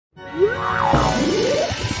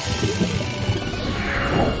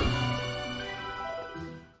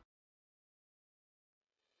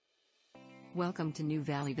Welcome to New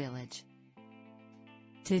Valley Village.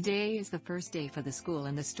 Today is the first day for the school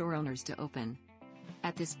and the store owners to open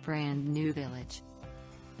at this brand new village.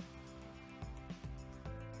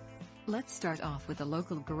 Let's start off with the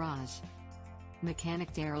local garage.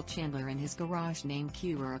 Mechanic Daryl Chandler and his garage named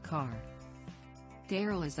Cure a car.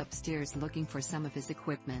 Daryl is upstairs looking for some of his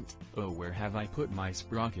equipment. Oh, where have I put my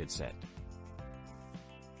sprocket set?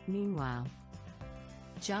 Meanwhile,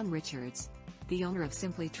 John Richards, the owner of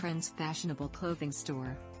Simply Trends fashionable clothing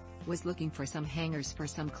store, was looking for some hangers for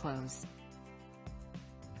some clothes.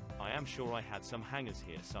 I am sure I had some hangers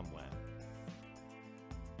here somewhere.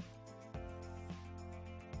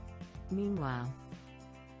 Meanwhile,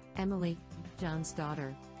 Emily, John's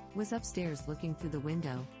daughter, was upstairs looking through the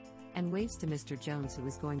window and waves to Mr. Jones, who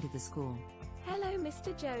is going to the school. Hello,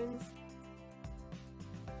 Mr. Jones.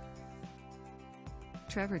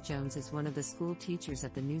 Trevor Jones is one of the school teachers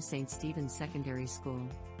at the new St. Stephen's Secondary School.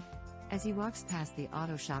 As he walks past the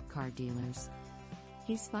auto shop car dealers,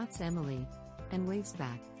 he spots Emily and waves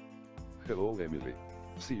back. Hello, Emily.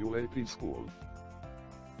 See you at preschool.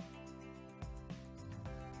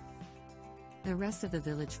 The rest of the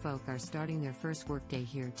village folk are starting their first workday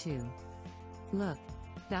here too. Look,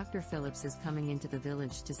 Dr. Phillips is coming into the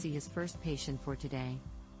village to see his first patient for today.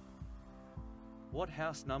 What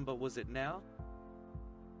house number was it now?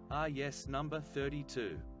 Ah yes, number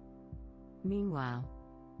 32. Meanwhile,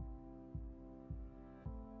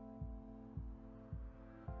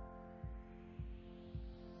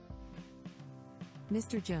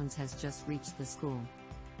 Mr. Jones has just reached the school.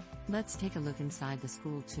 Let's take a look inside the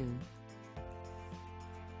school too.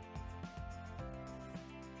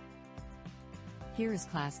 Here is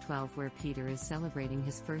class 12 where Peter is celebrating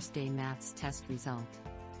his first day maths test result.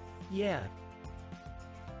 Yeah.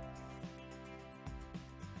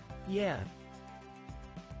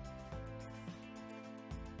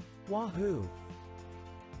 Wahoo!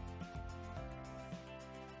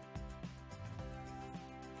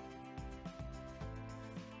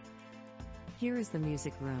 Here is the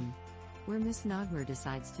music room, where Miss Nogmer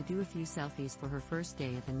decides to do a few selfies for her first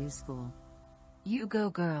day at the new school. You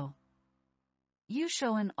go, girl. You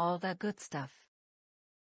showing all that good stuff.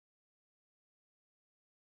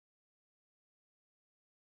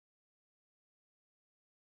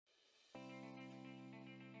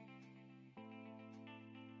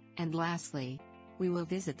 And lastly, we will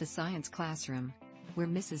visit the science classroom, where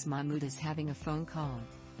Mrs. Mahmood is having a phone call,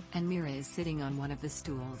 and Mira is sitting on one of the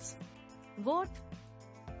stools. What?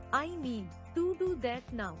 I need to do that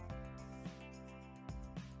now.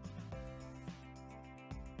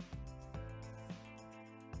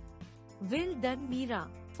 Well done, Mira,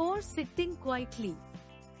 for sitting quietly.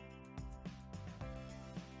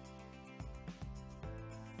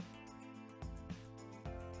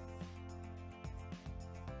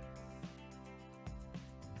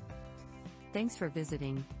 Thanks for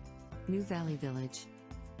visiting New Valley Village.